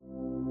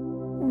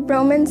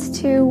Romans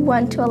 2,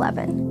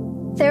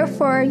 1-11.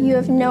 Therefore you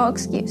have no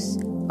excuse,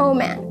 O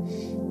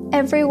man,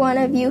 every one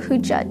of you who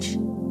judge.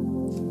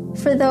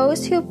 For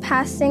those who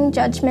passing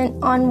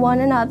judgment on one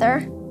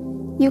another,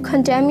 you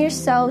condemn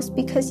yourselves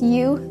because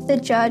you, the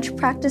judge,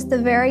 practice the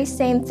very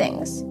same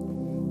things.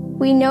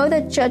 We know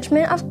that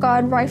judgment of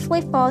God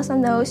rightfully falls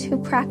on those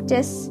who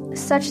practice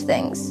such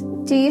things.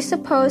 Do you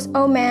suppose,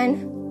 O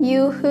man,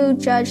 you who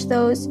judge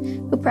those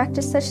who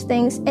practice such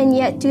things and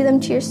yet do them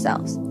to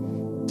yourselves,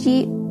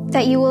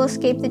 that you will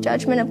escape the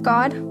judgment of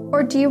God?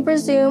 Or do you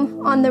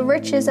presume on the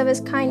riches of his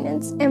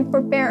kindness and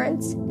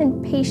forbearance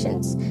and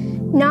patience,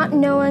 not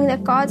knowing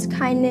that God's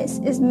kindness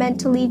is meant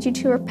to lead you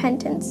to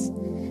repentance?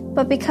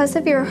 But because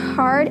of your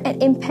hard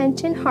and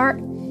impenitent heart,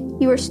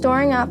 you are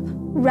storing up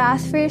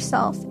wrath for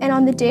yourself, and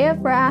on the day of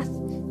wrath,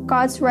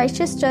 God's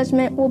righteous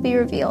judgment will be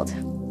revealed.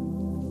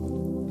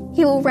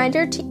 He will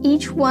render to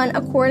each one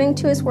according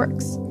to his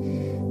works.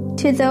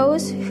 To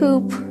those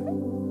who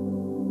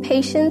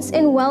patience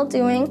in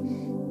well-doing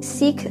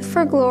seek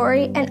for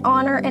glory and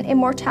honor and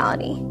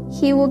immortality,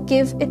 he will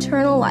give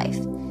eternal life.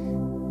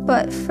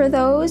 But for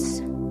those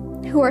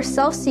who are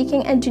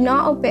self-seeking and do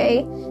not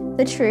obey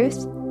the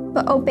truth,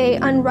 but obey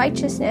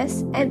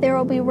unrighteousness, and there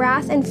will be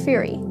wrath and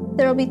fury.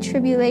 There will be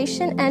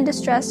tribulation and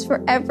distress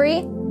for every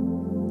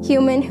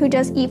human who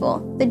does evil,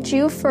 the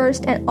Jew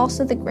first and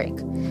also the Greek.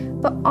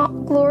 But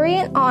glory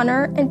and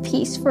honor and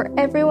peace for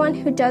everyone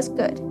who does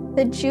good,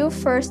 the Jew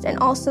first and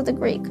also the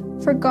Greek,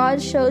 for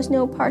God shows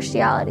no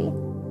partiality.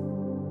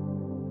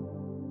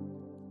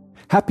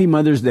 Happy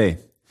Mother's Day.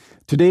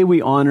 Today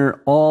we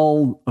honor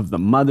all of the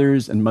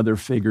mothers and mother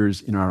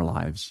figures in our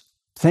lives.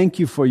 Thank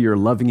you for your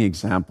loving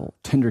example,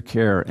 tender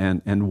care,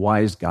 and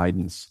wise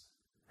guidance.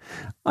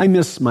 I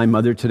miss my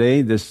mother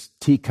today. This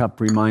teacup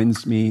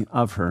reminds me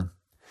of her.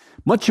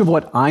 Much of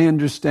what I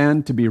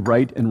understand to be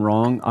right and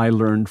wrong, I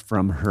learned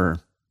from her.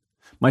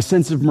 My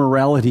sense of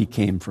morality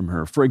came from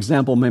her. For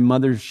example, my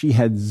mother, she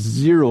had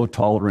zero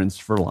tolerance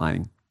for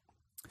lying.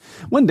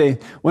 One day,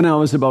 when I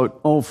was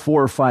about 4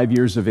 or 5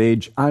 years of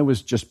age, I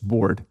was just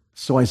bored.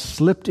 So I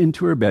slipped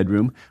into her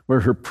bedroom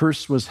where her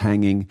purse was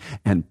hanging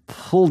and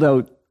pulled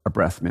out a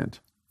breath mint.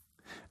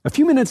 A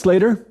few minutes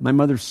later, my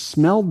mother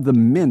smelled the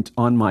mint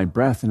on my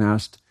breath and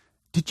asked,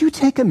 "Did you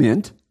take a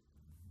mint?"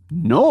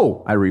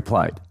 "No," I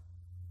replied.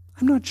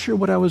 I'm not sure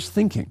what I was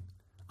thinking.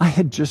 I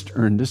had just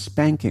earned a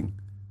spanking.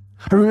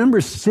 I remember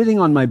sitting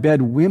on my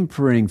bed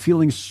whimpering,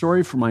 feeling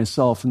sorry for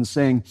myself and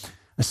saying,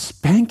 "A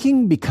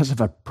spanking because of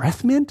a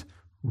breath mint?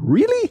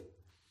 Really?"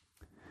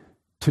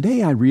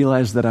 Today I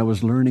realized that I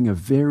was learning a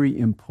very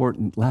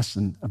important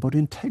lesson about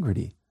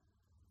integrity.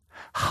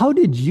 How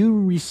did you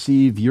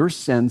receive your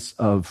sense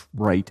of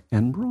right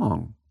and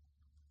wrong?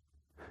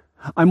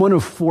 I'm one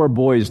of 4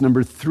 boys,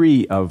 number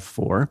 3 of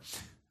 4.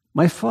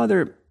 My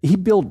father, he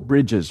built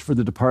bridges for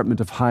the Department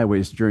of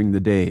Highways during the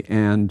day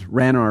and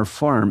ran our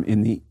farm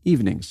in the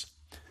evenings.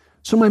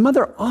 So my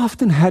mother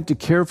often had to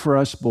care for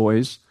us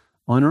boys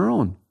on her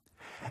own.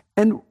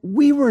 And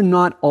we were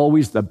not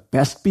always the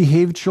best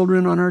behaved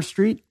children on our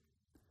street.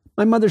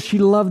 My mother, she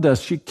loved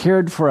us, she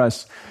cared for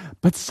us,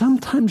 but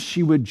sometimes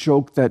she would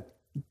joke that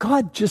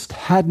God just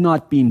had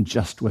not been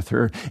just with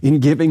her in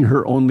giving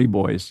her only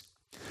boys.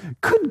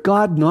 Could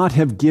God not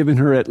have given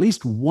her at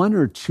least 1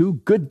 or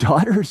 2 good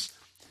daughters?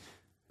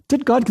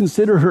 Did God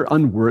consider her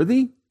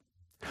unworthy?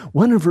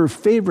 One of her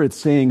favorite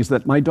sayings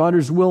that my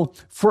daughters will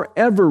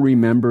forever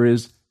remember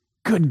is,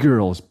 "Good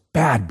girls,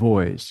 bad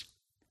boys."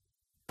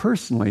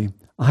 Personally,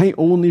 I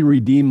only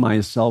redeemed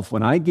myself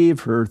when I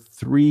gave her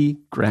 3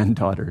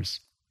 granddaughters.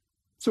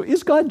 So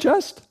is God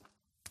just?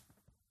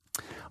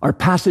 Our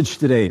passage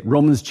today,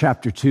 Romans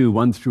chapter 2,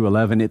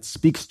 1-11, it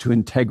speaks to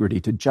integrity,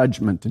 to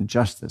judgment and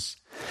justice.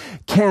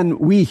 Can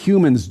we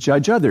humans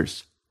judge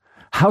others?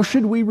 How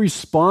should we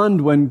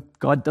respond when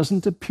God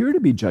doesn't appear to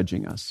be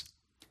judging us?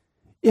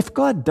 If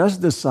God does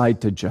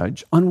decide to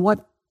judge, on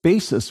what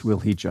basis will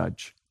he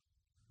judge?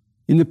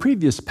 In the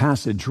previous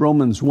passage,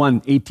 Romans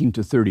 1,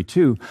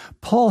 18-32,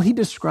 Paul, he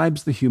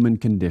describes the human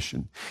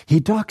condition.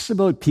 He talks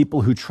about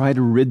people who try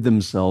to rid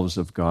themselves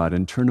of God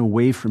and turn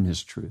away from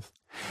his truth.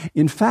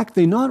 In fact,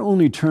 they not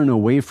only turn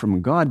away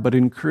from God, but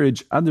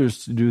encourage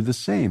others to do the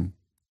same.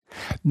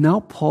 Now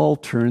Paul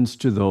turns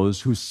to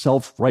those who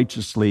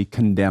self-righteously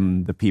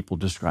condemn the people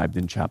described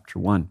in chapter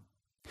 1.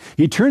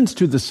 He turns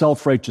to the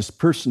self-righteous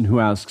person who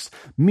asks,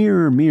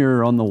 "Mirror,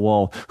 mirror on the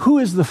wall, who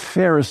is the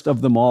fairest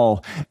of them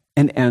all?"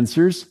 and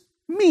answers,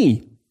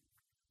 "Me."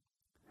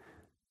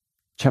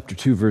 Chapter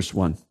 2, verse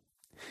 1.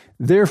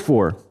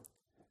 "Therefore,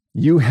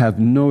 you have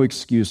no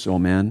excuse, O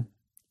man,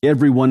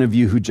 every one of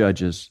you who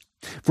judges.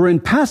 For in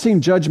passing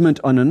judgment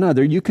on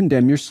another, you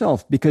condemn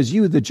yourself, because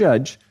you, the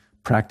judge,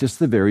 practice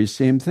the very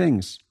same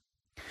things.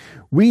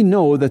 We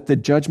know that the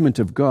judgment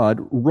of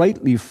God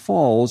rightly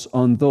falls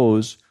on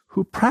those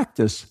who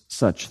practice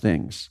such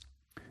things.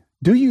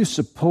 Do you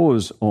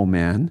suppose, O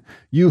man,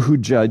 you who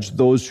judge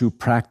those who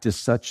practice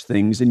such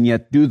things and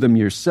yet do them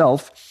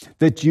yourself,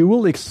 that you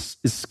will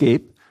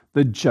escape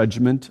the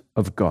judgment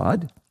of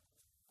God?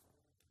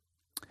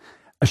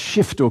 a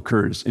shift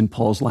occurs in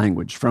Paul's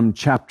language from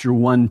chapter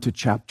 1 to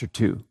chapter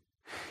 2.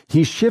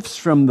 He shifts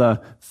from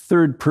the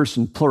third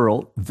person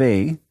plural,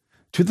 they,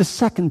 to the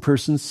second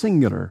person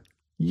singular,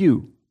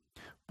 you.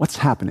 What's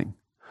happening?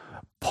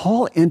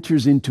 Paul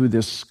enters into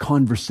this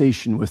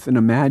conversation with an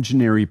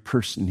imaginary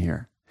person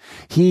here.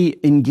 He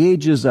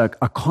engages a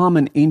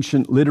common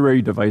ancient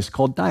literary device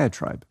called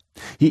diatribe.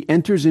 He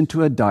enters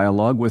into a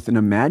dialogue with an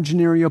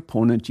imaginary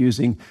opponent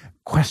using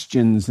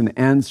questions and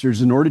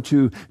answers in order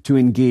to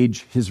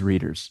engage his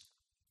readers.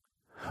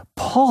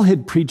 Paul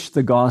had preached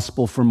the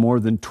gospel for more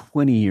than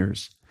 20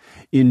 years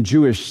in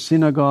Jewish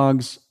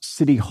synagogues,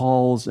 city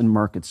halls, and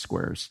market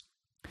squares.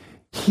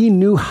 He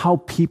knew how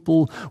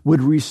people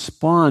would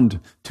respond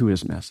to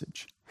his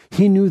message.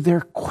 He knew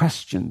their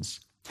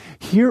questions.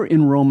 Here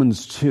in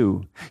Romans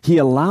 2, he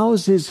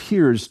allows his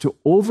hearers to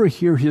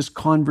overhear his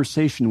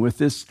conversation with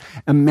this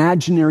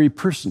imaginary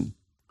person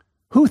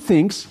who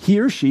thinks he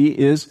or she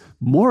is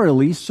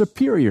morally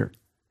superior,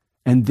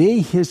 and they,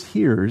 his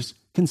hearers,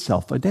 can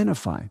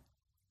self-identify.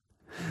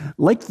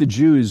 Like the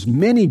Jews,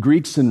 many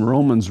Greeks and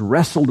Romans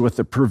wrestled with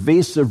the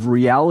pervasive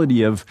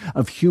reality of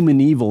human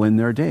evil in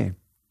their day.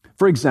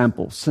 For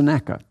example,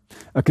 Seneca,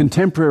 a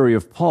contemporary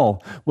of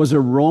Paul, was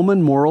a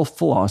Roman moral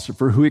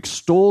philosopher who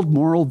extolled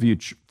moral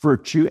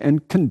virtue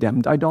and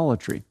condemned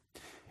idolatry.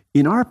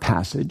 In our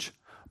passage,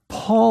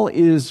 Paul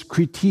is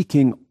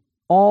critiquing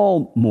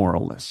all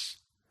moralists.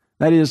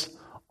 That is,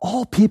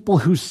 all people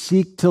who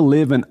seek to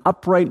live an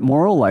upright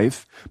moral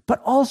life,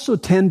 but also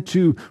tend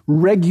to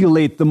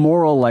regulate the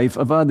moral life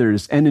of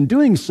others, and in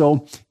doing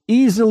so,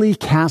 easily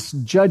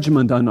cast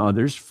judgment on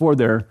others for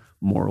their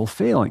moral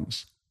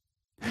failings.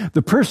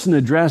 The person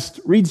addressed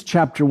reads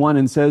chapter 1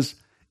 and says,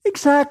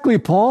 "Exactly,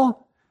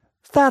 Paul.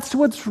 That's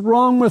what's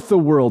wrong with the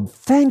world.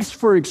 Thanks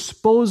for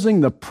exposing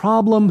the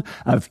problem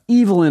of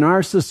evil in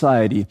our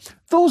society.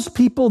 Those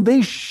people,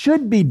 they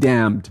should be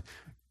damned.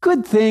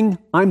 Good thing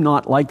I'm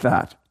not like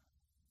that."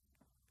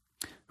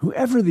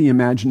 Whoever the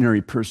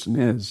imaginary person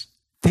is,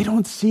 they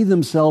don't see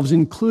themselves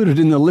included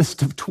in the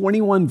list of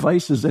 21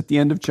 vices at the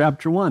end of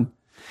chapter 1.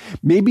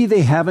 Maybe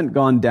they haven't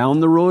gone down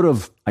the road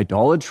of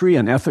idolatry,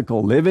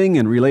 unethical living,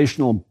 and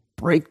relational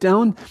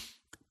breakdown,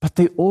 but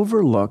they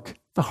overlook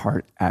the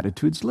heart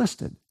attitudes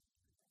listed.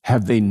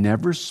 Have they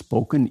never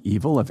spoken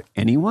evil of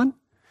anyone?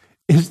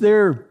 Is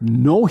there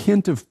no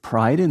hint of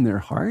pride in their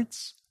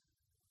hearts?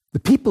 The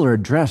people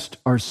addressed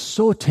are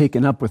so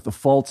taken up with the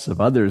faults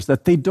of others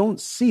that they don't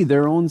see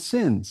their own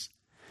sins.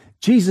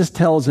 Jesus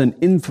tells an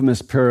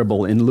infamous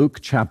parable in Luke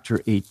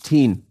chapter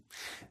 18.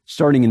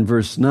 Starting in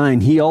verse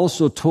 9, he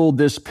also told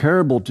this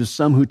parable to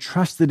some who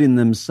trusted in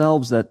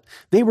themselves that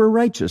they were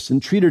righteous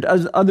and treated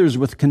others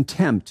with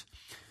contempt.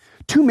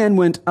 2 men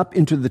went up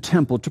into the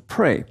temple to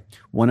pray,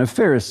 one a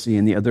Pharisee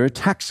and the other a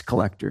tax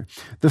collector.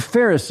 The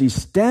Pharisee,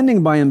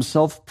 standing by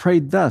himself,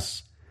 prayed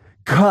thus,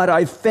 "God,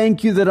 I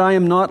thank you that I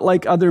am not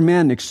like other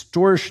men,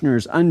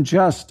 extortioners,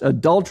 unjust,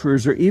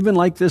 adulterers, or even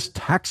like this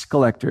tax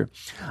collector.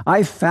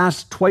 I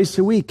fast twice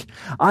a week.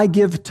 I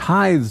give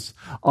tithes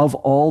of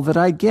all that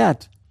I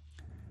get."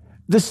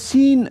 The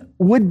scene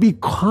would be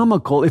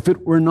comical if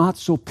it were not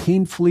so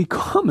painfully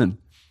common.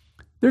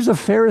 There's a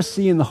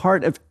Pharisee in the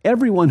heart of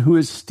everyone who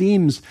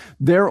esteems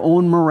their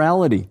own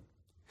morality.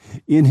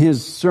 In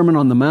his Sermon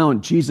on the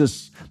Mount,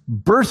 Jesus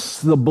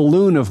bursts the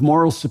balloon of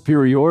moral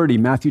superiority,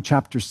 Matthew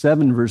chapter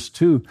 7, verse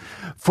 2.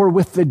 "For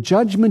with the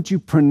judgment you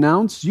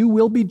pronounce, you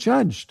will be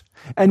judged,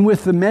 and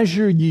with the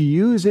measure you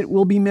use, it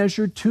will be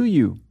measured to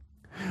you.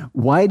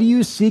 Why do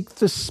you seek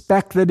the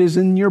speck that is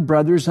in your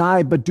brother's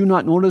eye, but do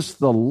not notice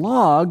the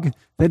log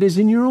that is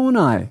in your own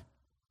eye?"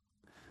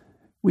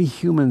 We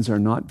humans are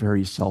not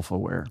very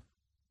self-aware.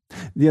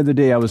 The other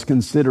day, I was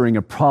considering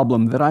a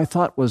problem that I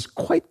thought was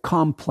quite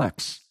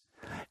complex.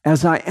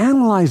 As I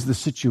analyzed the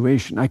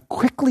situation, I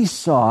quickly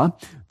saw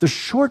the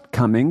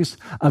shortcomings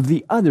of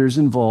the others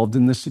involved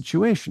in the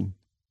situation.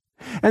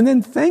 And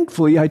then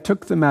thankfully, I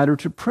took the matter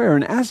to prayer.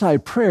 And as I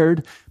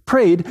prayed,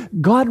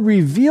 God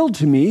revealed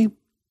to me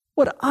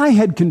what I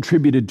had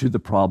contributed to the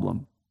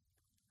problem.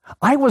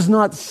 I was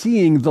not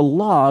seeing the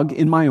log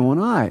in my own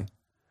eye.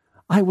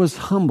 I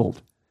was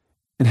humbled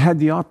and had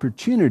the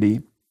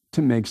opportunity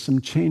to make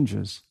some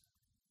changes.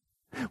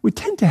 We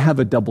tend to have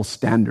a double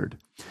standard,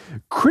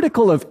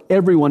 critical of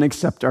everyone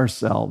except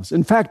ourselves.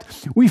 In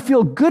fact, we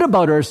feel good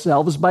about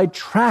ourselves by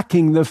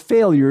tracking the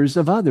failures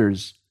of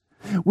others.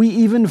 We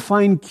even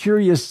find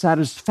curious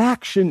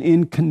satisfaction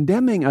in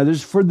condemning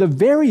others for the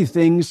very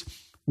things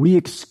we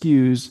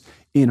excuse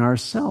in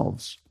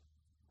ourselves.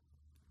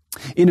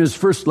 In his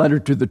first letter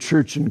to the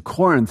church in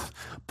Corinth,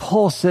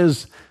 Paul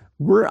says,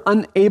 we're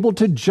unable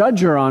to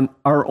judge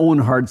our own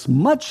hearts,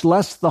 much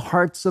less the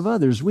hearts of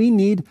others. We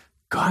need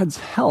God's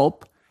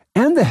help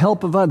and the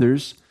help of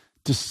others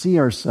to see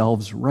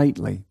ourselves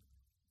rightly.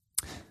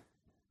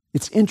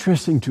 It's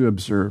interesting to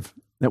observe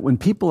that when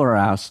people are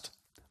asked,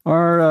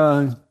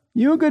 are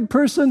you a good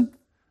person?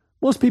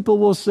 Most people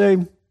will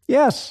say,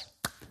 yes,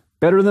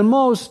 better than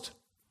most.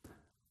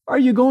 Are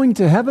you going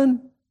to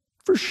heaven?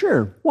 For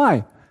sure.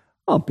 Why?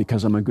 Oh,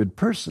 because I'm a good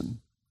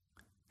person.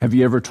 Have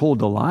you ever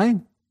told a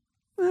lie?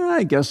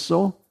 I guess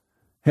so.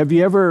 Have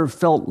you ever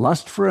felt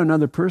lust for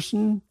another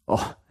person?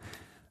 Oh,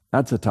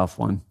 that's a tough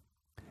one.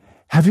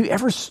 Have you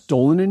ever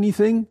stolen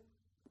anything?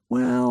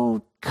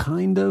 Well,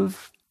 kind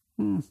of.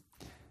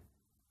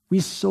 We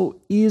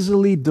so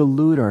easily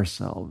delude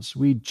ourselves.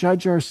 We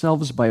judge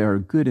ourselves by our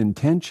good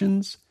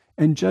intentions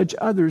and judge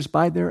others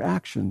by their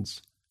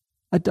actions.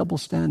 A double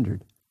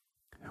standard.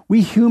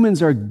 We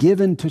humans are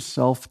given to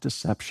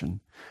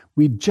self-deception.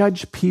 We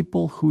judge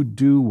people who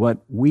do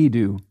what we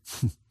do.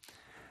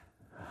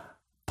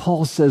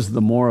 Paul says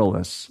the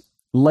moralists,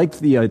 like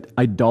the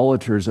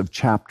idolaters of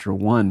chapter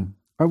 1,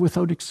 are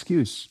without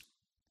excuse,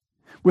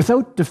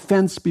 without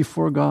defense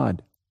before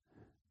God.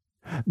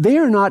 They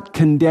are not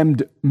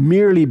condemned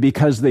merely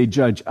because they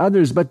judge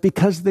others, but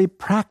because they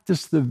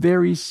practice the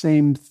very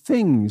same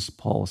things,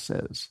 Paul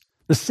says,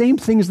 the same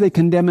things they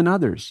condemn in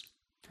others.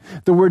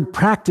 The word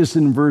practice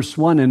in verse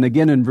 1 and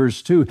again in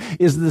verse 2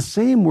 is the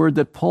same word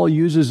that Paul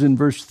uses in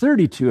verse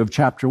 32 of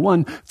chapter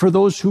 1 for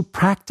those who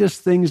practice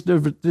things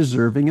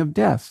deserving of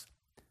death.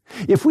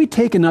 If we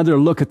take another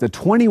look at the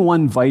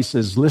 21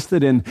 vices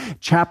listed in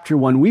chapter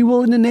 1, we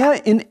will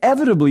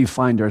inevitably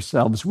find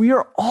ourselves. We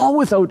are all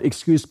without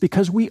excuse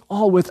because we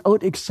all,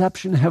 without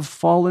exception, have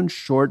fallen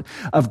short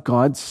of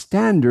God's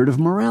standard of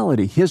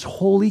morality, his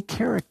holy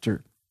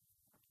character.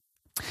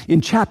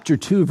 In chapter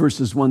 2,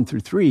 verses 1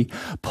 through 3,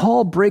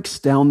 Paul breaks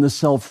down the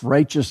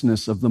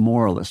self-righteousness of the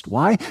moralist.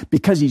 Why?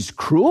 Because he's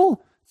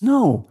cruel?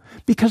 No,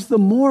 because the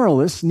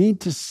moralists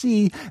need to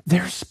see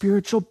their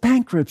spiritual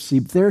bankruptcy.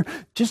 They're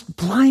just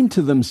blind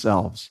to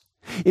themselves.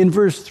 In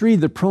verse 3,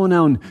 the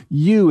pronoun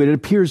you, it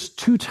appears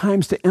 2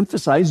 times to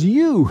emphasize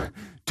you.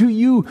 Do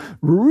you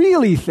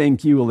really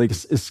think you will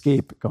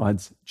escape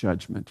God's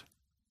judgment?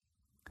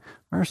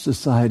 Our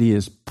society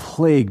is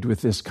plagued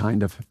with this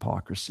kind of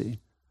hypocrisy.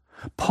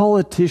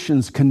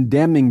 Politicians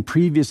condemning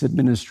previous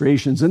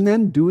administrations and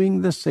then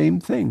doing the same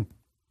thing.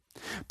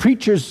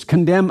 Preachers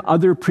condemn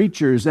other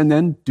preachers and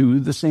then do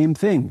the same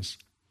things.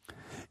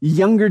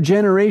 Younger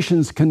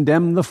generations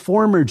condemn the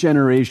former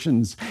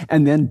generations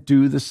and then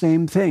do the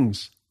same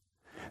things.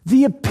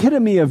 The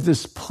epitome of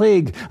this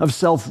plague of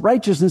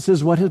self-righteousness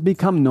is what has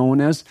become known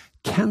as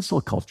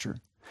cancel culture.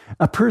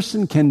 A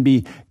person can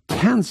be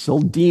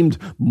canceled, deemed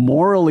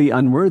morally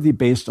unworthy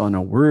based on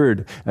a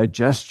word, a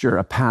gesture,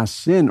 a past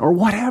sin, or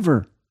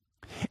whatever.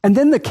 And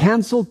then the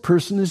canceled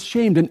person is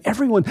shamed, and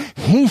everyone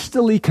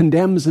hastily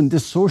condemns and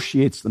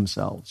dissociates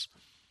themselves.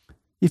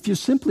 If you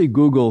simply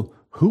Google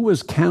who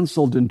was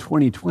canceled in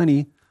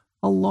 2020,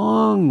 a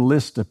long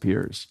list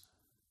appears.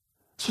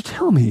 So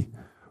tell me,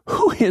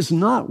 who is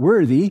not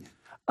worthy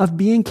of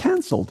being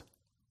canceled?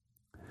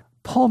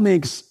 Paul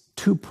makes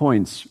 2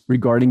 points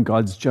regarding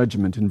God's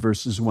judgment in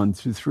verses 1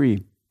 through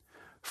 3.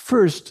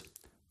 First,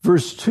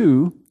 verse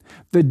 2,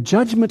 the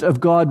judgment of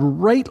God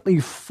rightly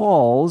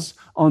falls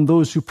on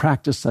those who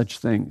practice such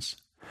things.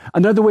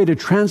 Another way to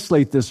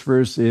translate this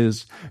verse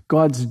is,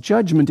 God's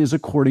judgment is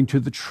according to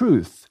the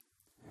truth.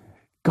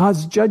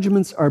 God's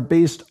judgments are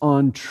based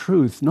on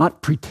truth,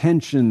 not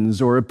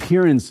pretensions or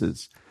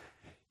appearances.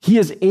 He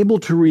is able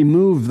to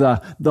remove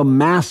the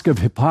mask of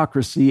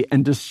hypocrisy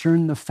and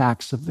discern the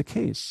facts of the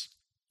case.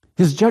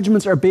 His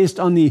judgments are based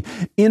on the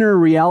inner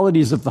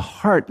realities of the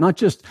heart, not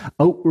just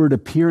outward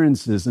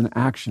appearances and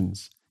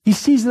actions. He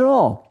sees it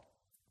all.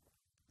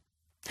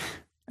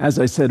 As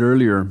I said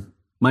earlier,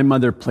 my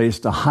mother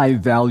placed a high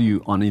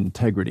value on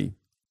integrity.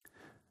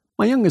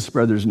 My youngest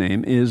brother's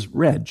name is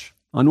Reg.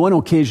 On one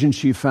occasion,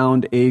 she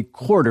found a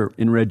quarter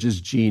in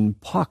Reg's jean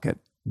pocket.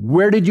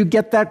 "Where did you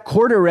get that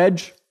quarter,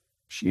 Reg?"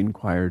 she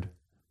inquired.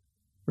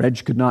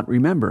 Reg could not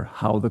remember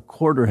how the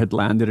quarter had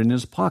landed in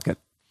his pocket.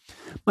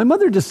 My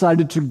mother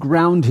decided to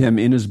ground him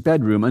in his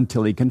bedroom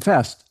until he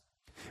confessed.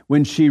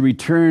 When she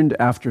returned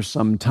after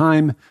some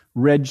time,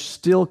 Reg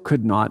still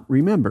could not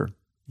remember.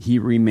 He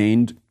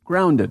remained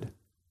grounded.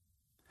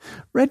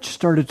 Reg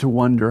started to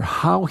wonder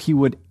how he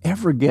would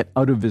ever get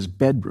out of his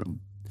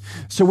bedroom.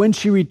 So when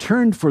she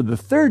returned for the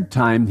 3rd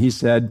time, he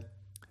said,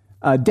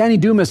 "Danny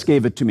Dumas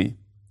gave it to me."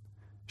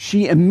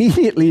 She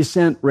immediately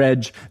sent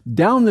Reg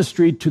down the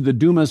street to the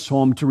Dumas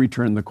home to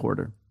return the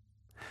quarter.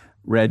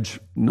 Reg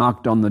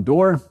knocked on the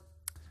door.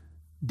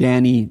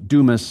 Danny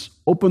Dumas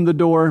opened the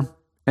door,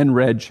 and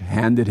Reg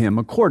handed him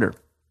a quarter.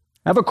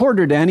 "Have a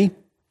quarter, Danny."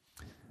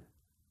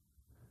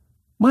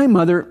 My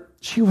mother,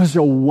 she was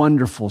a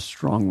wonderful,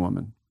 strong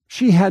woman.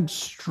 She had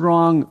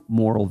strong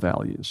moral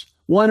values,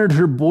 wanted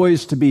her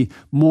boys to be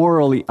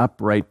morally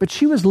upright, but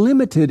she was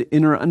limited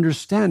in her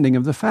understanding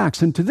of the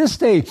facts. And to this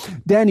day,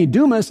 Danny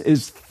Dumas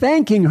is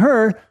thanking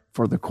her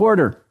for the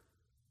quarter.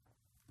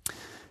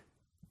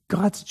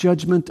 God's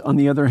judgment, on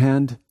the other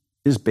hand,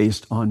 is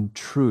based on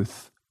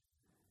truth.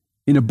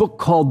 In a book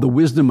called The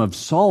Wisdom of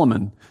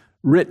Solomon,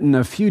 written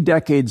a few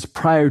decades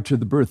prior to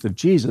the birth of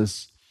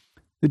Jesus,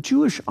 the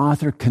Jewish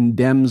author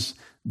condemns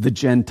the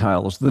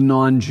Gentiles, the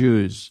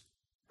non-Jews.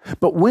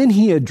 But when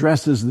he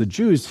addresses the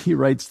Jews, he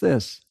writes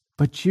this,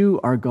 "But you,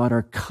 our God,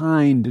 are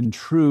kind and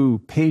true,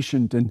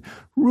 patient, and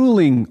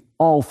ruling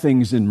all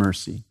things in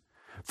mercy.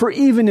 For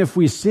even if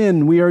we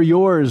sin, we are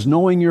yours,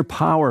 knowing your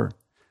power.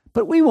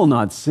 But we will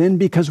not sin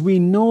because we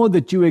know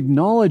that you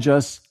acknowledge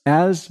us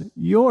as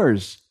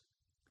yours.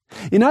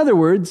 In other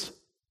words,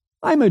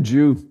 I'm a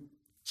Jew,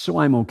 so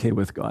I'm okay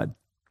with God.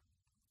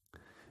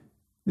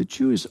 The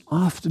Jews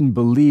often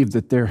believed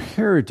that their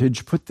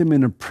heritage put them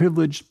in a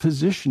privileged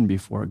position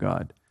before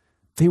God.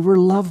 They were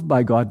loved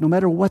by God no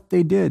matter what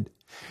they did.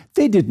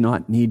 They did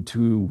not need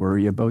to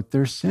worry about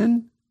their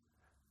sin.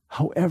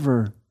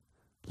 However,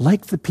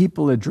 like the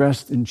people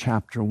addressed in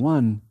chapter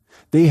 1,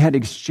 they had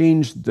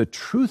exchanged the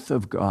truth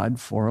of God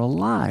for a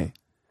lie.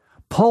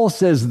 Paul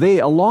says they,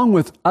 along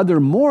with other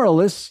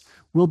moralists,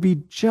 will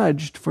be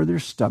judged for their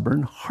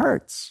stubborn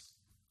hearts.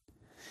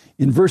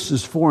 In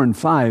verses 4 and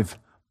 5,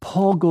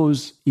 Paul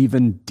goes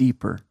even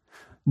deeper.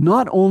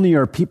 Not only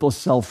are people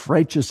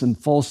self-righteous and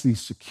falsely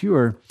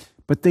secure,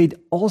 but they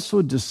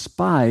also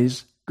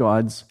despise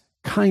God's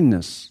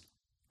kindness.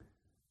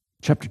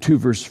 Chapter 2,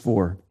 verse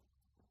 4.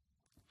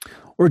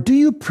 Or do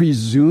you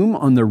presume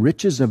on the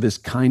riches of his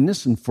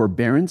kindness and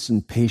forbearance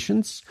and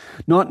patience,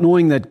 not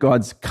knowing that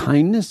God's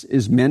kindness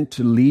is meant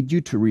to lead you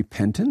to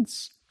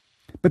repentance?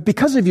 But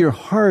because of your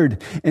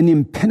hard and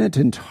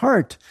impenitent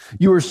heart,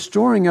 you are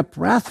storing up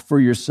wrath for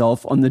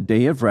yourself on the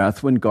day of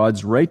wrath when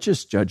God's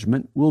righteous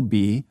judgment will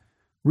be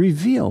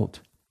revealed.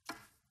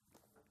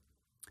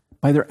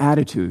 By their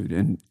attitude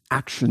and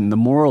action, the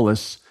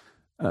moralists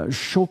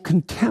show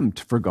contempt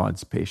for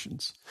God's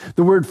patience.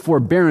 The word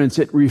forbearance,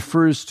 it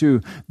refers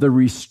to the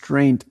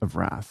restraint of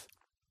wrath.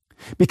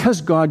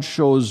 Because God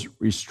shows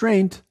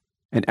restraint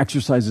and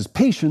exercises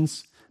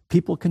patience,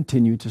 people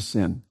continue to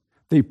sin.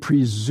 They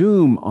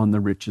presume on the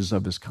riches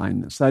of his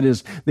kindness. That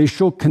is, they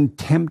show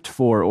contempt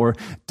for or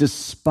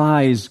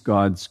despise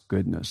God's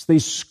goodness. They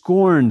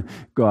scorn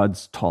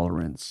God's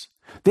tolerance.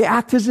 They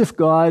act as if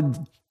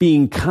God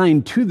being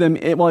kind to them,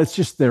 it's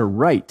just their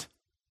right.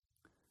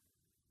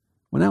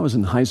 When I was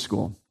in high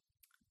school,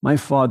 my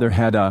father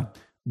had a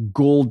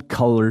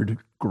gold-colored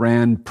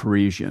Grand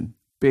Parisian,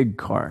 big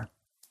car.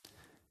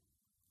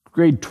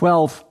 Grade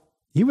 12,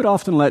 he would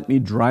often let me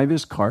drive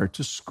his car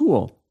to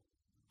school.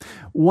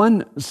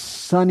 One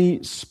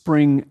sunny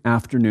spring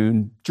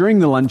afternoon, during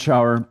the lunch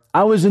hour,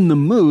 I was in the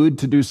mood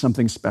to do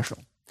something special.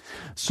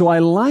 So I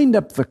lined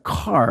up the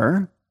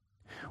car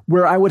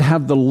where I would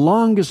have the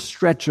longest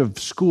stretch of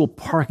school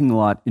parking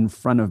lot in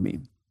front of me.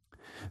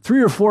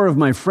 3 or 4 of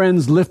my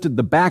friends lifted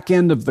the back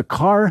end of the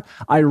car.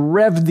 I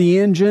revved the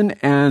engine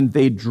and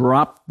they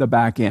dropped the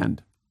back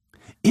end.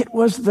 It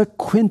was the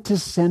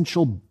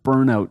quintessential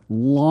burnout,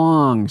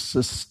 long,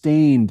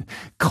 sustained,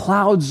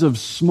 clouds of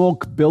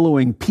smoke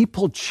billowing,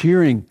 people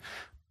cheering.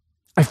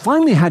 I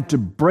finally had to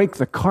brake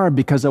the car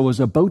because I was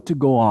about to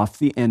go off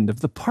the end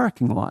of the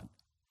parking lot.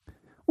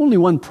 Only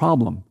one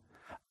problem.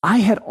 I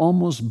had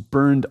almost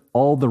burned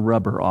all the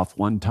rubber off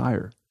one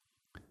tire.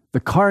 The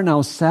car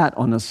now sat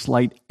on a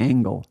slight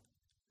angle.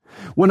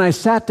 When I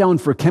sat down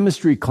for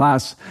chemistry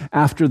class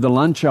after the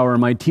lunch hour,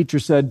 my teacher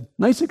said,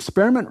 "Nice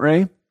experiment,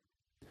 Ray."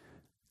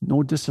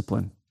 No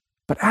discipline.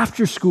 But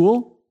after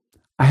school,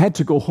 I had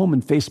to go home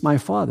and face my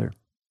father.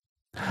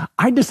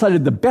 I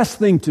decided the best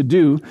thing to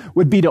do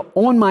would be to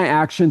own my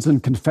actions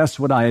and confess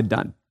what I had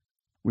done.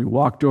 We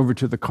walked over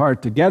to the car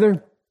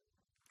together.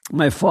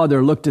 My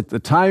father looked at the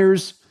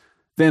tires,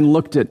 then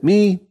looked at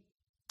me,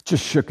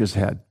 just shook his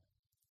head.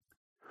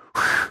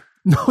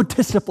 No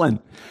discipline.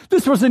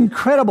 This was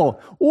incredible.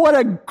 What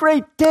a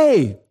great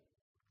day.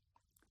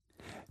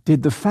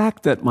 Did the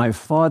fact that my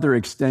father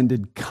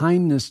extended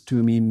kindness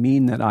to me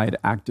mean that I had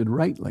acted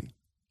rightly?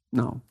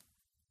 No.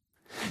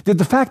 Did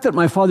the fact that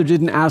my father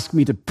didn't ask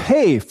me to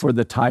pay for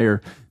the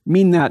tire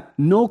mean that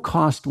no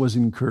cost was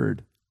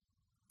incurred?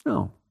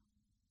 No.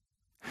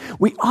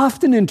 We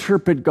often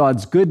interpret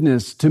God's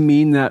goodness to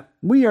mean that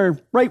we are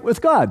right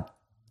with God.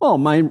 Well,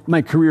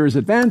 my career is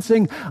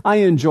advancing. I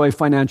enjoy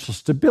financial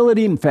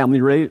stability. And family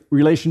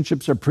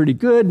relationships are pretty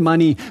good.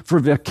 Money for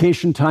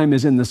vacation time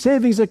is in the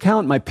savings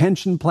account. My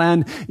pension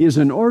plan is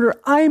in order.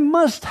 I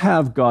must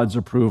have God's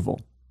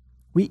approval.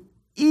 We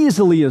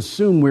easily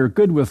assume we're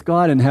good with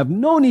God and have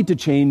no need to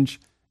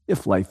change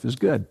if life is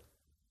good.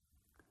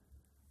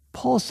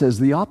 Paul says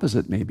the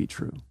opposite may be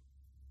true.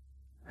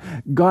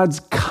 God's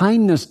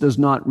kindness does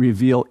not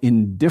reveal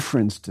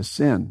indifference to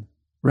sin.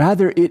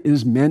 Rather, it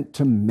is meant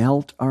to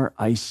melt our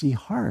icy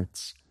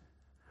hearts.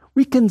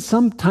 We can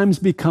sometimes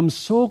become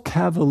so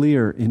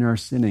cavalier in our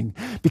sinning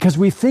because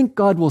we think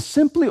God will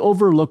simply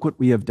overlook what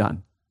we have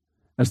done.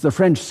 As the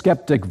French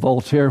skeptic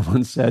Voltaire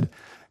once said,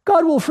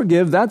 "God will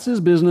forgive, that's his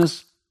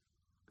business."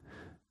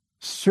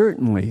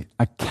 Certainly,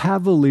 a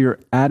cavalier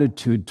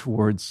attitude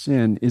towards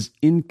sin is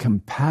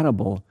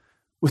incompatible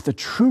with a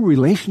true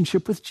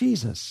relationship with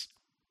Jesus.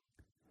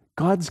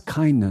 God's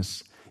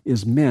kindness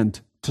is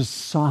meant to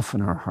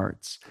soften our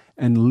hearts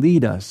and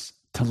lead us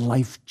to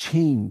life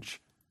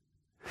change.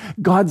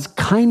 God's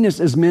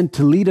kindness is meant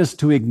to lead us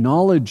to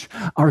acknowledge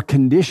our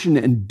condition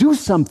and do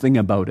something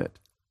about it.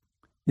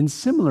 In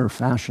similar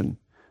fashion,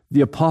 the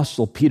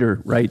Apostle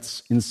Peter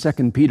writes in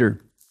 2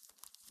 Peter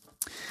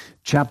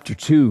chapter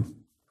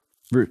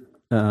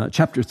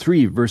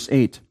 3, verse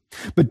 8,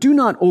 But do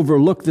not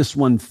overlook this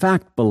one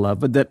fact,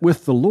 beloved, that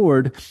with the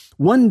Lord,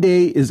 1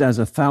 day is as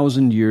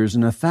 1,000 years,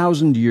 and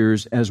 1,000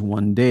 years as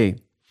 1 day.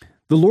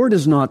 The Lord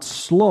is not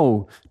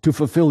slow to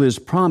fulfill his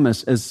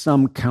promise, as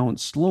some count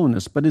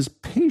slowness, but is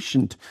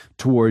patient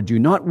toward you,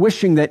 not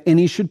wishing that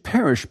any should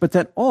perish, but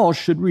that all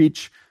should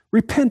reach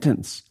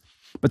repentance.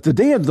 But the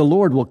day of the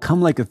Lord will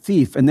come like a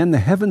thief, and then the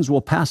heavens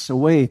will pass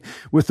away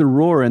with a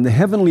roar, and the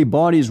heavenly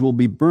bodies will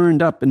be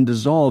burned up and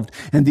dissolved,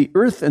 and the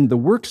earth and the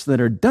works that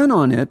are done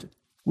on it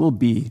will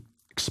be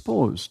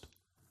exposed.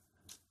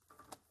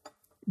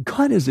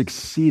 God is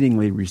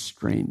exceedingly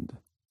restrained.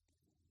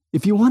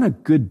 If you want a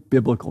good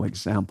biblical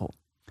example,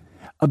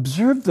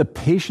 observe the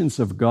patience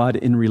of God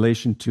in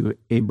relation to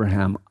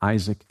Abraham,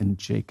 Isaac, and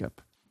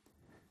Jacob.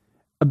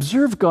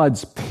 Observe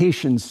God's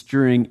patience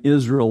during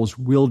Israel's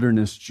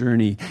wilderness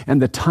journey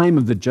and the time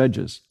of the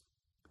judges.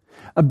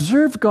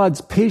 Observe God's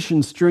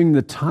patience during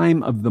the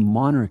time of the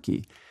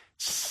monarchy.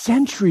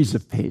 Centuries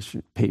of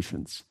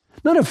patience.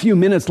 Not a few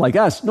minutes like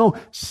us, no,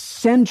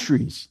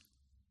 centuries.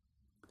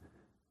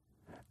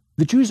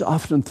 The Jews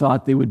often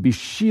thought they would be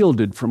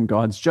shielded from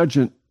God's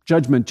judgment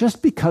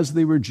just because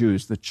they were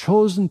Jews, the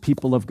chosen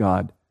people of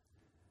God.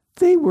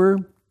 They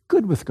were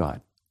good with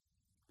God.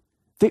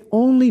 They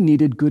only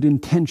needed good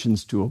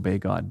intentions to obey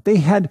God. They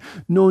had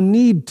no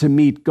need to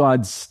meet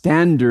God's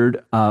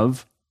standard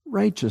of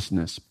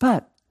righteousness.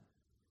 But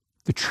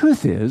the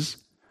truth is,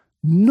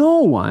 no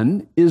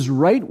one is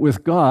right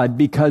with God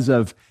because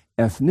of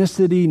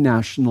ethnicity,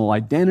 national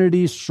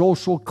identity,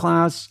 social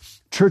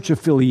class, church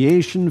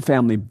affiliation,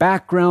 family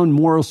background,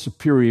 moral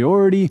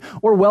superiority,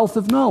 or wealth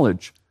of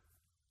knowledge.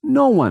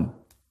 No one.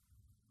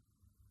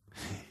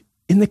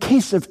 In the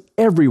case of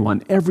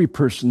everyone, every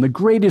person, the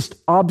greatest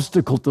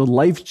obstacle to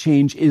life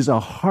change is a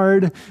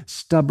hard,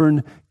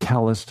 stubborn,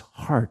 calloused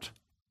heart.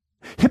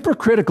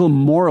 Hypocritical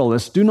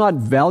moralists do not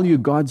value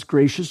God's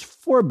gracious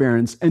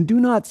forbearance and do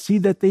not see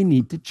that they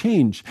need to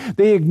change.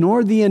 They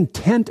ignore the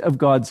intent of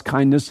God's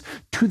kindness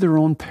to their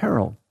own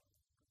peril.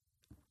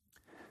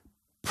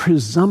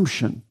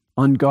 Presumption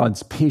on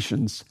God's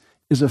patience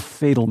is a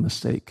fatal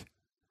mistake.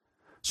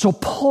 So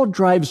Paul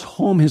drives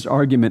home his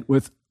argument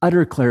with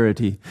utter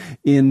clarity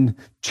in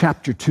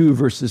chapter 2,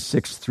 verses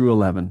 6 through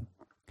 11.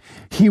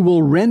 He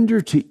will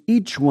render to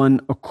each one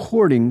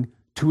according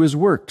to his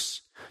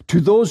works. To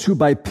those who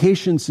by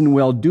patience and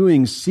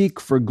well-doing seek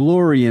for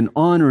glory and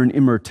honor and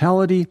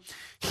immortality,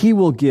 he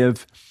will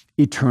give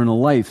eternal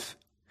life.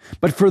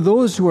 But for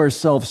those who are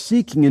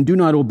self-seeking and do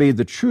not obey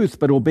the truth,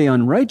 but obey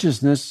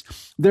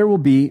unrighteousness, there will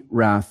be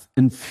wrath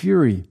and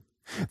fury.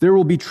 There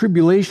will be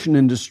tribulation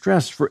and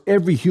distress for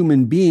every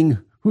human being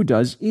who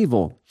does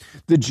evil,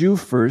 the Jew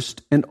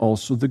first and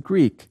also the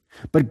Greek.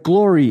 But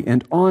glory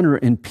and honor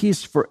and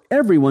peace for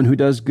everyone who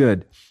does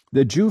good,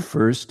 the Jew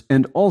first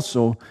and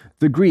also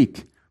the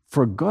Greek.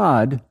 For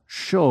God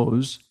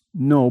shows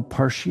no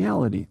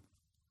partiality.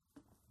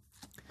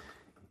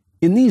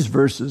 In these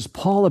verses,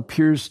 Paul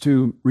appears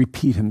to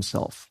repeat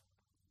himself.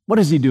 What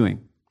is he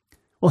doing?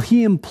 Well,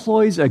 he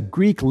employs a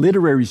Greek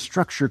literary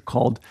structure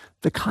called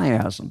the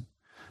chiasm.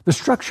 The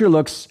structure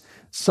looks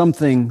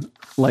something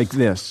like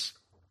this.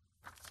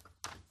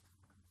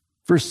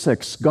 Verse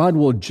 6, God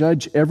will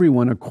judge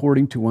everyone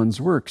according to one's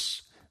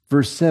works.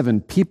 Verse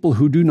 7, people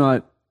who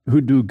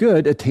do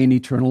good attain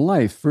eternal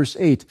life. Verse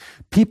 8,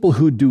 people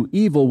who do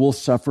evil will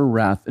suffer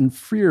wrath and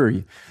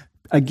fury.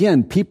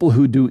 Again, people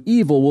who do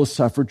evil will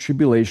suffer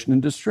tribulation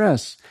and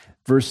distress.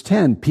 Verse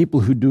 10,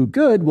 people who do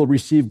good will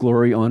receive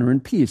glory, honor,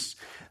 and peace.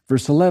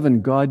 Verse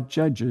 11, God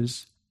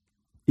judges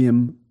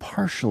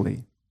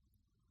impartially.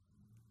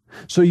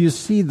 So you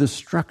see the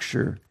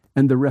structure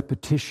and the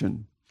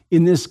repetition.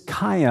 In this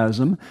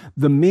chiasm,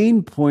 the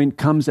main point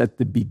comes at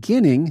the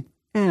beginning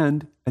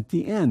and at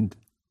the end.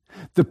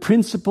 The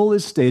principle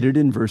is stated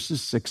in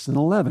verses 6 and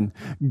 11.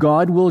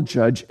 God will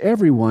judge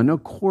everyone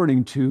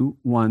according to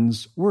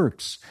one's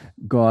works.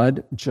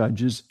 God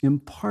judges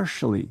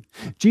impartially.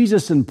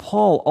 Jesus and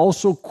Paul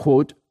also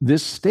quote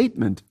this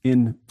statement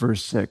in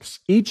verse 6.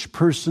 Each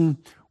person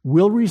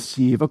will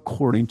receive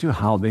according to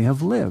how they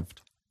have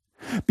lived.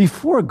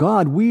 Before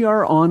God, we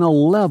are on a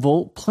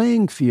level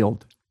playing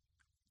field.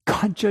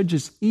 God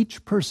judges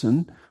each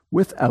person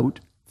without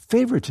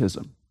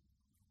favoritism.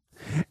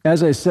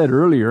 As I said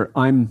earlier,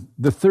 I'm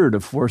the third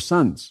of 4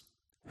 sons.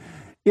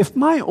 If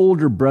my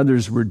older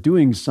brothers were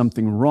doing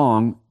something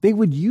wrong, they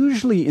would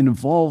usually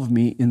involve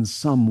me in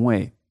some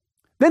way.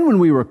 Then when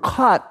we were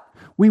caught,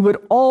 we would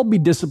all be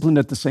disciplined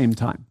at the same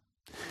time.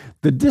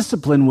 The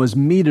discipline was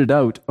meted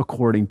out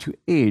according to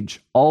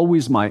age.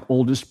 Always my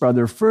oldest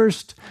brother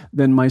first,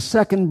 then my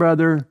second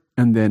brother,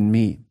 and then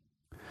me.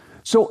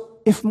 So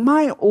if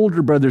my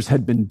older brothers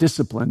had been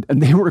disciplined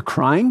and they were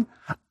crying,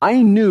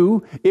 I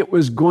knew it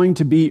was going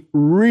to be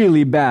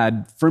really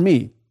bad for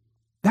me.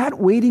 That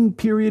waiting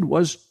period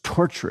was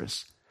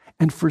torturous.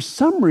 And for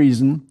some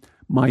reason,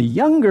 my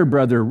younger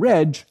brother,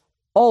 Reg,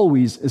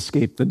 always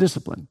escaped the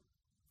discipline.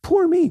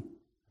 Poor me.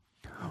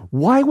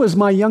 Why was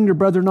my younger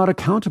brother not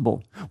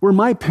accountable? Were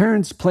my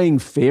parents playing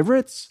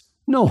favorites?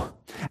 No,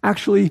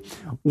 actually,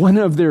 one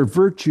of their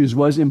virtues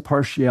was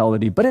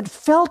impartiality, but it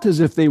felt as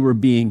if they were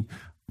being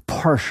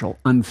partial,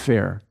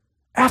 unfair.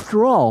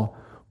 After all,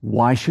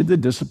 why should the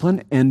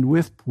discipline end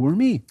with poor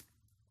me?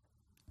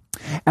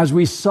 As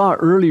we saw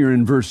earlier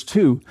in verse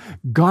 2,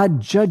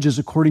 God judges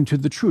according to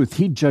the truth.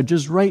 He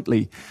judges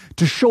rightly.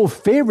 To show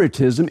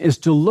favoritism is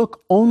to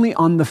look only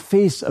on the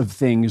face of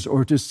things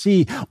or to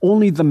see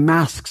only the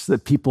masks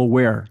that people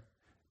wear.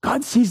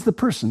 God sees the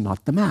person,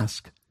 not the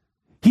mask.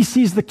 He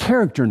sees the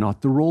character,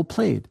 not the role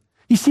played.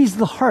 He sees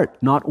the heart,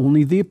 not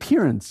only the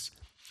appearance.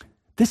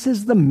 This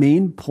is the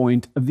main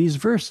point of these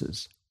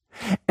verses.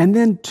 And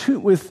then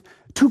with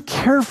two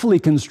carefully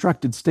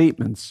constructed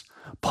statements,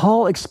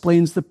 Paul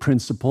explains the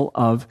principle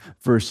of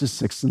verses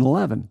 6 and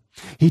 11.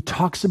 He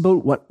talks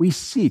about what we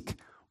seek,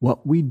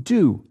 what we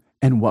do,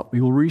 and what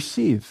we will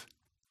receive.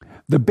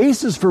 The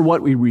basis for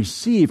what we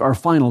receive, our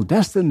final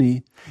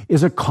destiny,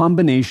 is a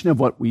combination of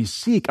what we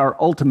seek, our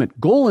ultimate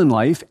goal in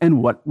life,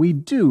 and what we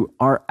do,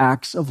 our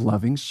acts of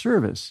loving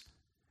service.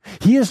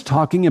 He is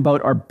talking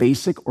about our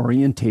basic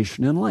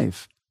orientation in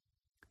life.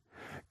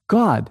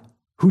 God,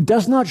 who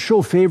does not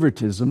show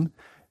favoritism,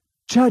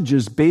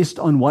 judges based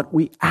on what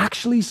we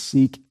actually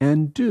seek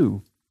and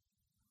do.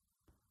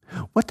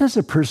 What does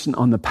a person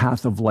on the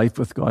path of life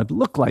with God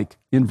look like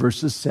in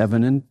verses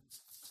 7 and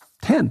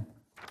 10?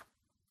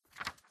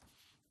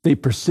 They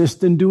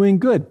persist in doing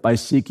good by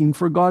seeking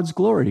for God's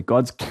glory,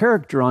 God's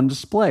character on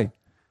display,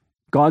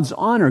 God's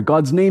honor,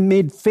 God's name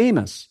made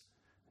famous,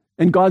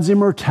 and God's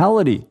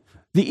immortality,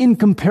 the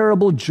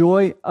incomparable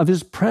joy of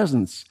his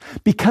presence.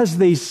 Because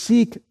they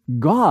seek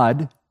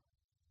God,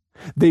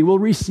 they will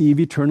receive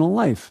eternal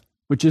life,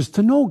 which is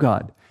to know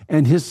God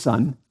and his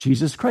Son,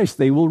 Jesus Christ.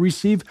 They will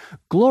receive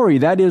glory,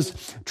 that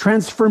is,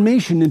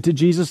 transformation into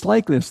Jesus'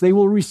 likeness. They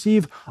will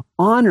receive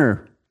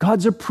honor,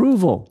 God's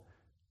approval,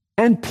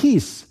 and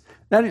peace.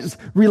 That is,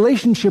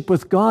 relationship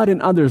with God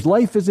and others,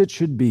 life as it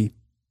should be.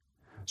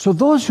 So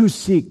those who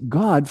seek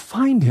God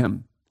find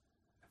him.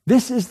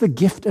 This is the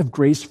gift of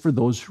grace for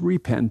those who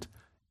repent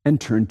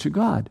and turn to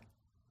God.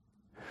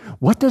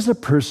 What does a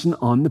person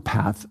on the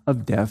path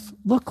of death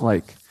look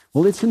like?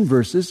 Well, it's in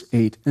verses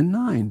 8 and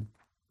 9.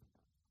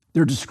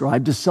 They're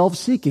described as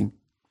self-seeking.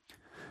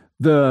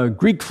 The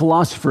Greek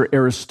philosopher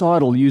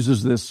Aristotle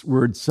uses this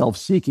word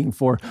self-seeking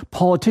for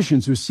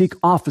politicians who seek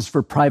office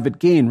for private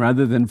gain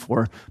rather than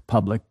for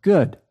public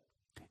good.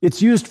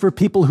 It's used for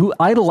people who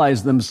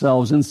idolize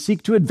themselves and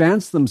seek to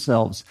advance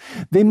themselves.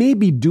 They may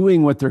be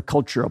doing what their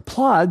culture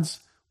applauds,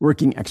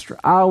 working extra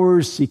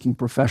hours, seeking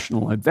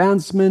professional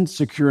advancement,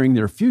 securing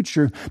their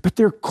future, but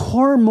their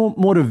core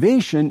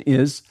motivation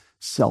is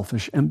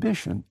selfish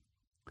ambition.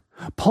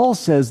 Paul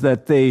says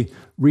that they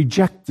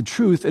reject the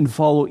truth and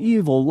follow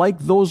evil like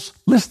those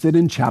listed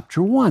in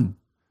chapter 1.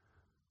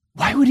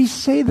 Why would he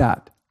say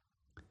that?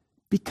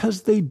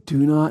 Because they do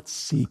not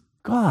seek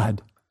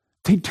God.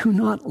 They do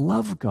not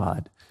love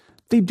God.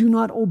 They do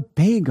not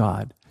obey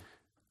God.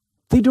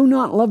 They do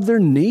not love their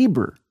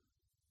neighbor.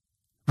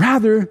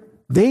 Rather,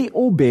 they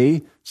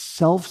obey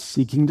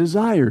self-seeking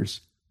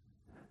desires.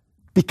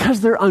 Because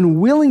they're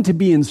unwilling to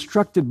be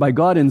instructed by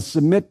God and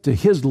submit to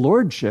his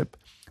lordship,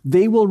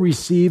 they will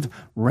receive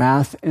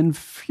wrath and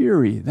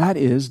fury, that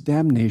is,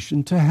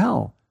 damnation to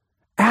hell.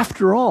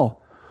 After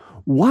all,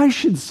 why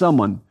should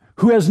someone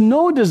who has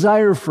no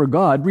desire for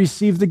God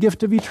receive the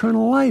gift of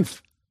eternal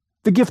life,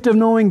 the gift of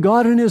knowing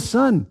God and his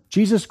Son,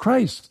 Jesus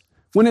Christ,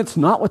 when it's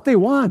not what they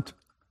want?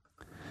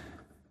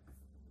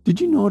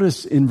 Did you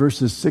notice in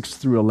verses 6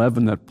 through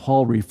 11 that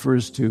Paul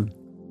refers to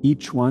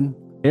each one,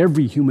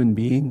 every human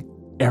being,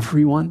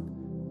 everyone?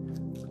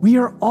 We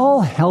are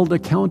all held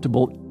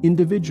accountable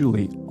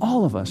individually,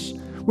 all of us.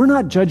 We're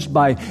not judged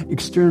by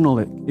external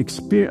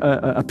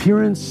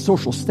appearance,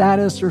 social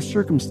status, or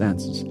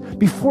circumstances.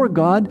 Before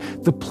God,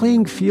 the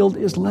playing field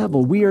is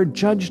level. We are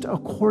judged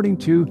according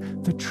to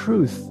the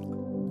truth.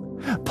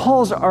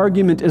 Paul's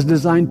argument is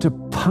designed to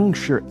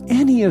puncture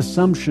any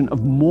assumption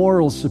of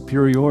moral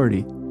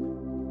superiority.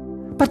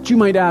 But you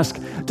might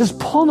ask, does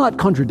Paul not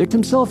contradict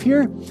himself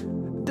here?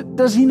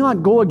 Does he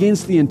not go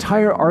against the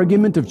entire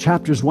argument of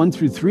chapters 1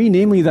 through 3,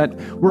 namely that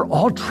we're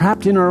all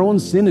trapped in our own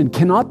sin and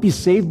cannot be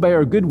saved by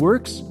our good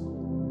works?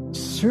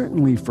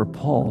 Certainly for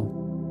Paul,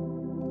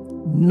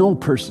 no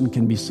person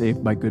can be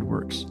saved by good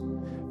works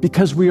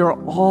because we are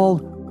all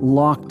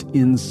locked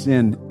in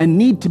sin and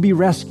need to be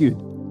rescued.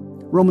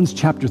 Romans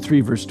chapter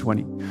 3, verse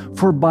 20.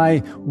 For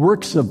by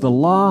works of the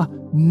law,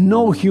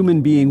 no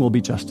human being will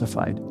be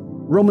justified.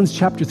 Romans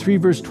chapter 3,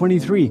 verse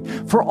 23,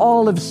 for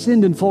all have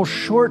sinned and fall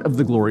short of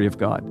the glory of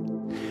God.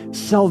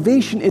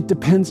 Salvation, it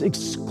depends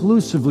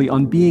exclusively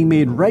on being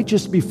made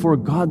righteous before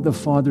God the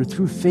Father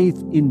through faith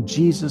in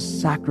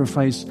Jesus'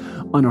 sacrifice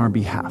on our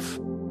behalf.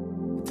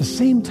 At the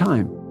same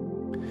time,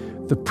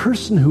 the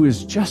person who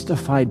is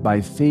justified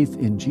by faith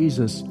in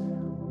Jesus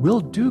will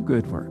do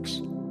good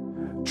works.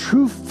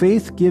 True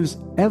faith gives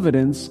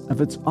evidence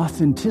of its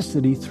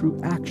authenticity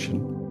through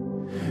action.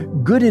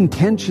 Good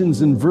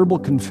intentions and verbal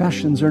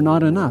confessions are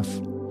not enough.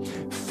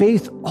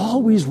 Faith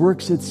always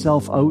works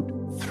itself out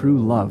through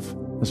love.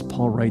 as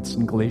Paul writes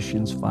in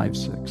Galatians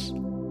 5:6.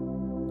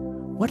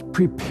 What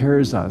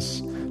prepares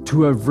us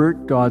to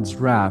avert God's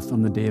wrath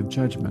on the day of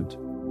judgment?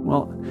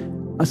 Well,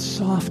 a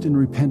soft and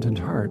repentant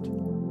heart.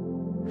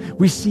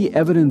 We see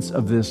evidence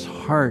of this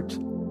heart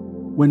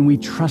when we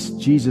trust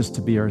Jesus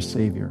to be our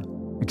Savior,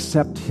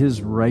 accept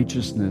His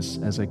righteousness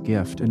as a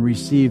gift, and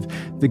receive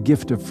the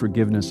gift of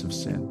forgiveness of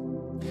sin.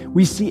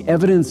 We see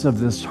evidence of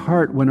this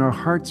heart when our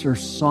hearts are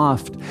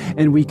soft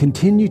and we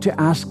continue to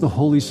ask the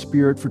Holy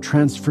Spirit for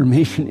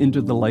transformation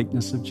into the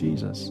likeness of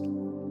Jesus.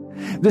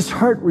 This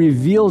heart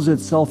reveals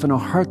itself in a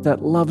heart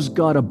that loves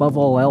God above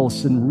all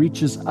else and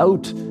reaches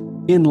out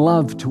in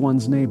love to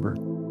one's neighbor.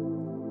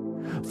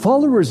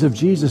 Followers of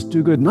Jesus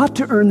do good not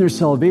to earn their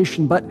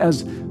salvation, but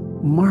as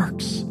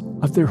marks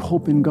of their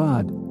hope in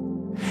God.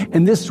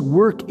 And this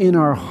work in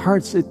our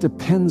hearts, it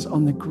depends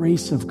on the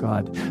grace of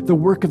God, the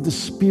work of the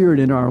Spirit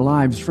in our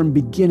lives from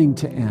beginning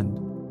to end.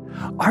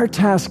 Our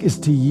task is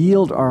to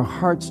yield our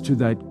hearts to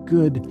that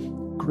good,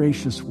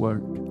 gracious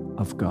work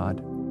of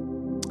God.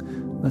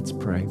 Let's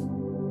pray.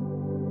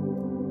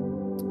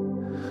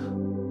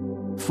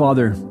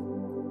 Father,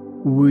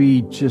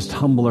 we just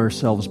humble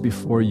ourselves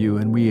before you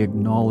and we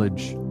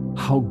acknowledge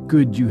how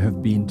good you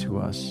have been to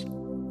us,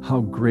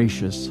 how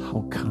gracious,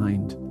 how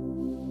kind.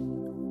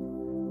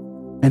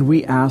 And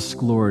we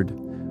ask, Lord,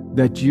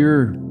 that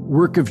your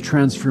work of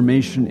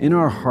transformation in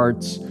our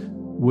hearts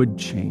would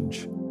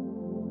change.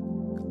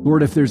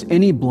 Lord, if there's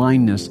any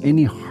blindness,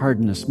 any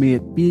hardness, may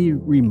it be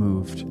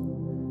removed.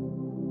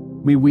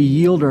 May we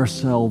yield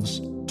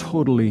ourselves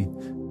totally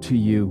to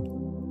you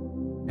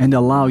and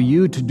allow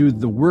you to do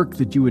the work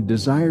that you would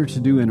desire to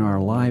do in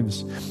our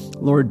lives.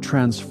 Lord,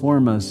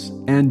 transform us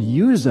and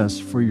use us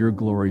for your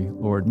glory,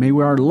 Lord. May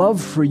our love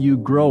for you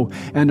grow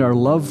and our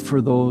love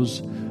for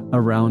those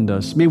around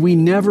us. May we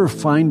never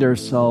find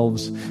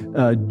ourselves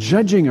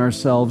judging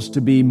ourselves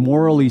to be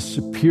morally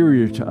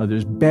superior to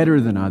others,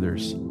 better than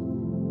others.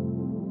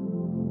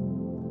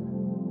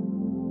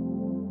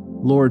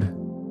 Lord,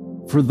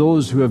 for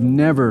those who have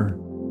never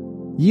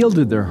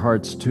yielded their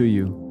hearts to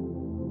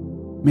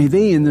you, may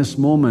they in this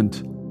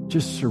moment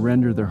just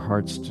surrender their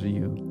hearts to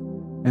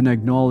you and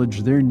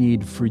acknowledge their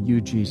need for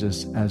you,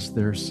 Jesus, as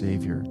their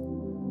Savior.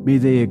 May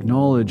they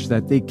acknowledge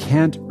that they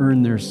can't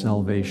earn their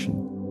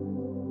salvation,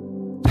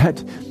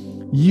 that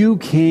you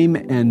came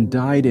and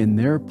died in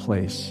their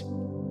place,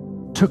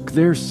 took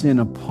their sin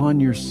upon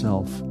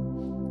yourself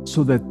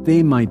so that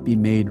they might be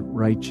made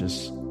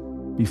righteous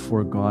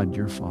before God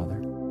your Father.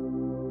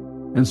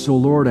 And so,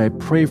 Lord, I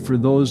pray for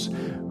those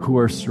who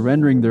are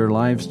surrendering their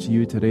lives to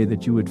you today,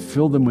 that you would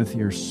fill them with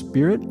your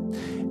Spirit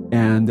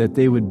and that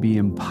they would be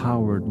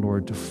empowered,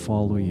 Lord, to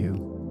follow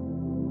you.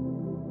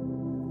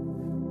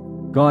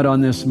 God, on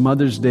this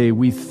Mother's Day,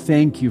 we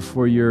thank you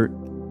for your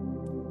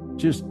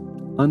just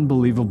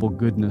unbelievable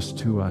goodness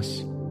to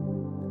us.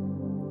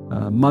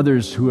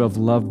 Mothers who have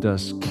loved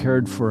us,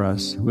 cared for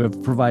us, who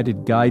have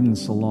provided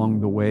guidance along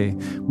the way.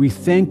 We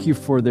thank you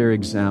for their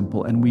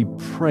example, and we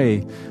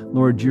pray,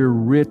 Lord, your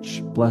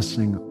rich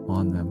blessing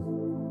on them.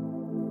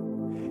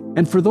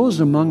 And for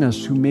those among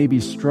us who maybe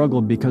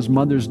struggle because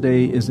Mother's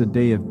Day is a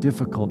day of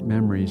difficult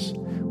memories,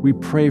 we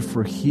pray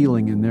for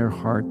healing in their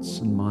hearts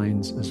and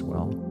minds as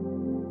well.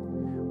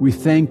 We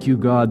thank you,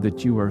 God,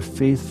 that you are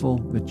faithful,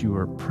 that you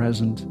are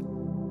present.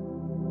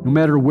 No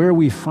matter where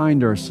we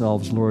find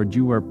ourselves, Lord,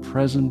 you are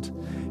present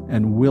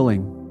and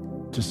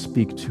willing to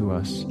speak to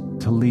us,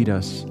 to lead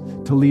us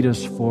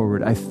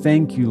forward. I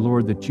thank you,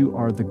 Lord, that you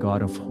are the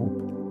God of hope.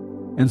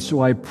 And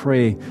so I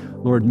pray,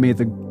 Lord, may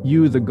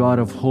you, the God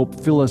of hope,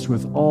 fill us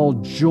with all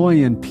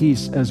joy and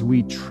peace as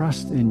we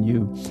trust in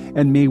you.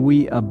 And may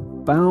we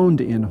abound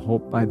in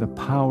hope by the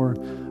power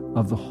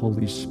of the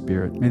Holy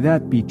Spirit. May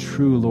that be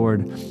true,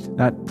 Lord.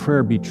 That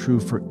prayer be true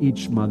for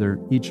each mother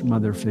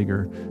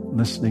figure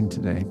listening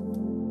today.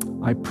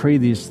 I pray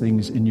these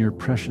things in your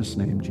precious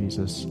name,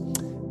 Jesus.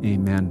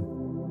 Amen.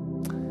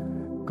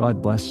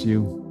 God bless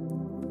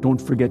you. Don't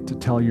forget to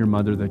tell your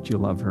mother that you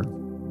love her.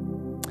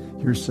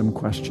 Here's some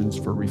questions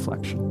for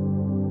reflection.